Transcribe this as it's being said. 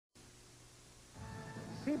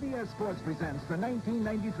CBS Sports presents the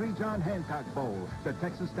 1993 John Hancock Bowl, the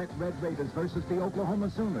Texas Tech Red Raiders versus the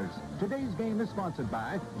Oklahoma Sooners. Today's game is sponsored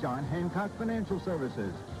by John Hancock Financial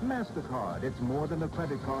Services. MasterCard, it's more than a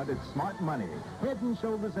credit card, it's smart money. Head &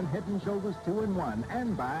 Shoulders and Head & Shoulders 2-in-1,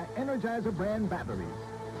 and by Energizer brand batteries.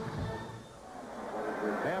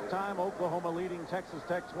 Halftime, Oklahoma leading Texas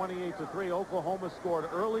Tech 28-3. Oklahoma scored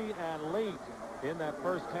early and late in that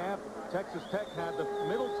first half. Texas Tech had the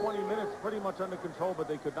middle 20 minutes pretty much under control, but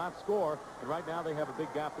they could not score. And right now they have a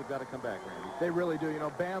big gap. They've got to come back, Randy. They really do. You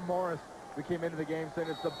know, Bam Morris, we came into the game saying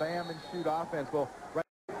it's the bam and shoot offense. Well, right.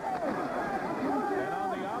 And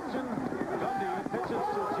on the option, Gundy pitches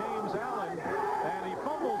to James Allen, and he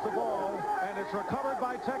fumbles the ball, and it's recovered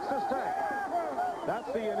by Texas Tech.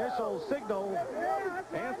 That's the initial signal.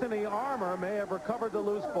 Anthony Armour may have recovered the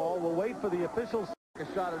loose ball. We'll wait for the officials. A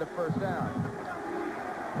shot at a first down.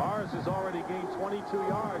 Mars has already gained 22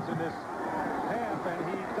 yards in this half, and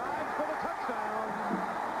he dives for the touchdown.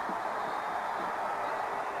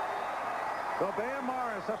 So Bam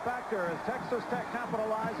Morris a factor as Texas Tech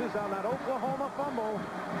capitalizes on that Oklahoma fumble,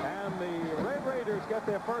 and the Red Raiders get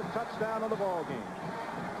their first touchdown of the ball game.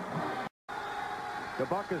 The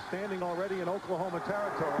Buck is standing already in Oklahoma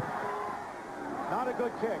territory. Not a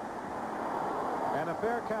good kick. And a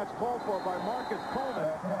fair catch called for by Marcus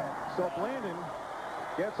Coleman. So Blandon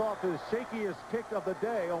gets off his shakiest kick of the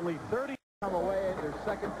day. Only 30 away. Their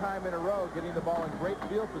second time in a row getting the ball in great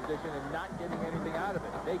field position and not getting anything out of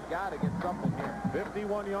it. They got to get something here.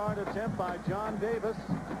 51-yard attempt by John Davis,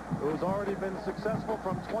 who's already been successful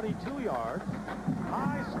from 22 yards.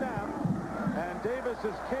 High snap, and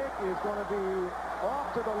Davis's kick is going to be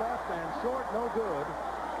off to the left and short, no good.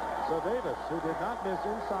 So Davis, who did not miss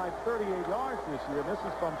inside 38 yards this year,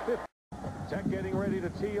 misses from 50. Tech getting ready to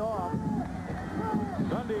tee off.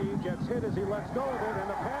 Gundy gets hit as he lets go of it, and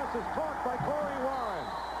the pass is caught by Corey Warren.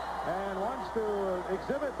 And wants to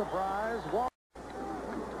exhibit the prize.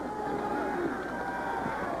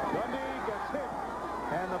 Gundy gets hit,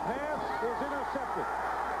 and the pass is intercepted.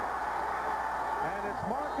 And it's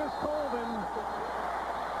Marcus Coleman.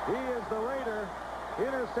 He is the Raider.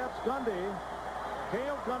 Intercepts Gundy.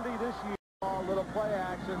 Cale Gundy this year. A little play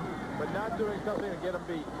action, but not doing something to get him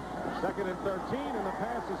beat. Second and 13, and the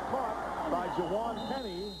pass is caught by Jawan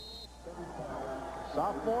Penny,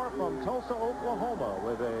 sophomore from Tulsa, Oklahoma,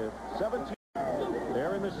 with a 17.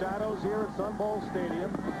 They're in the shadows here at Sun Bowl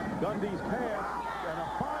Stadium. Gundy's pass, and a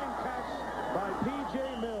fine catch by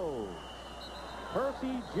P.J. Mills.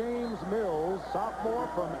 Percy James Mills, sophomore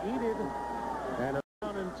from Enid, and a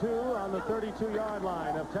 2 on the 32-yard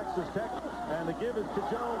line of Texas Tech, and the give is to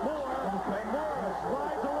Jerald Moore, and Moore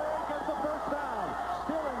slides away, gets the first down,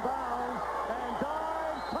 still in bounds, and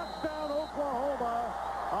dives, touchdown Oklahoma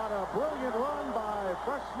on a brilliant run by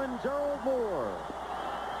freshman Jerald Moore.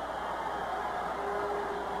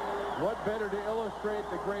 What better to illustrate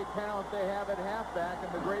the great talent they have at halfback and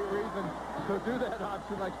the great reason to do that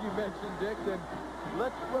option like you mentioned, Dick, then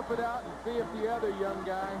let's flip it out and see if the other young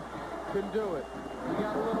guy can do it. We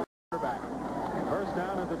got a little quarterback. First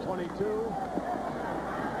down at the 22.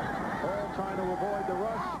 Hall trying to avoid the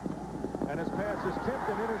rush, and his pass is tipped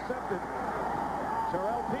and intercepted.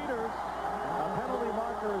 Terrell Peters, a penalty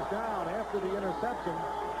marker, is down after the interception.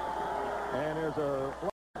 And there's a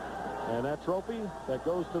flag. And that trophy that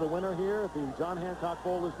goes to the winner here at the John Hancock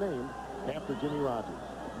Bowl is named after Jimmy Rogers.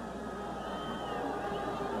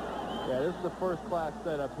 Yeah, this is the first-class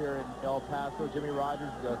setup here in El Paso. Jimmy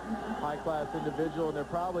Rogers is a high-class individual, and there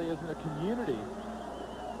probably isn't a community,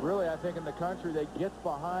 really, I think, in the country that gets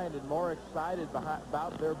behind and more excited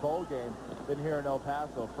about their bowl game than here in El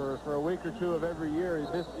Paso. For a week or two of every year,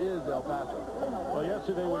 this is El Paso. Well,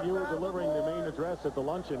 yesterday when you were delivering the main address at the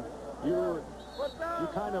luncheon, you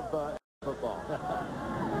kind of football.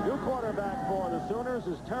 New quarterback for the Sooners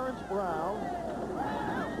is Terrence Brown.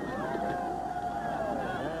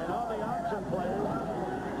 Play.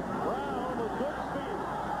 Brown with good speed.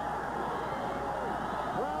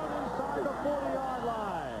 Brown inside the 40-yard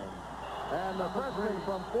line. And the freshman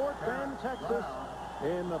from Fort Bend, Texas,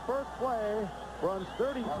 in the first play, runs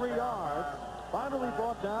 33 yards. Finally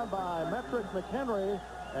brought down by Metric McHenry.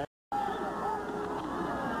 And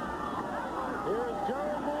here's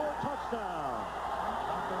Jerald Moore, touchdown.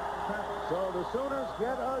 So the Sooners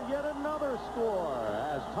get yet another score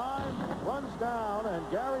as time runs down, and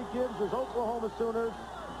Gary Gibbs' Oklahoma Sooners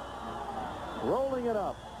rolling it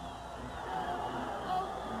up.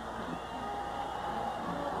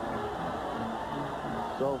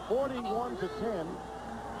 So 41-10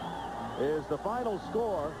 is the final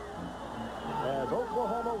score. as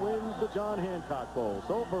Oklahoma wins the John Hancock Bowl.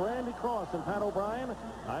 So for Randy Cross and Pat O'Brien,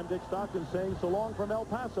 I'm Dick Stockton saying so long from El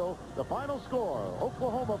Paso. The final score,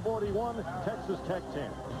 Oklahoma 41, Texas Tech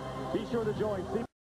 10. Be sure to join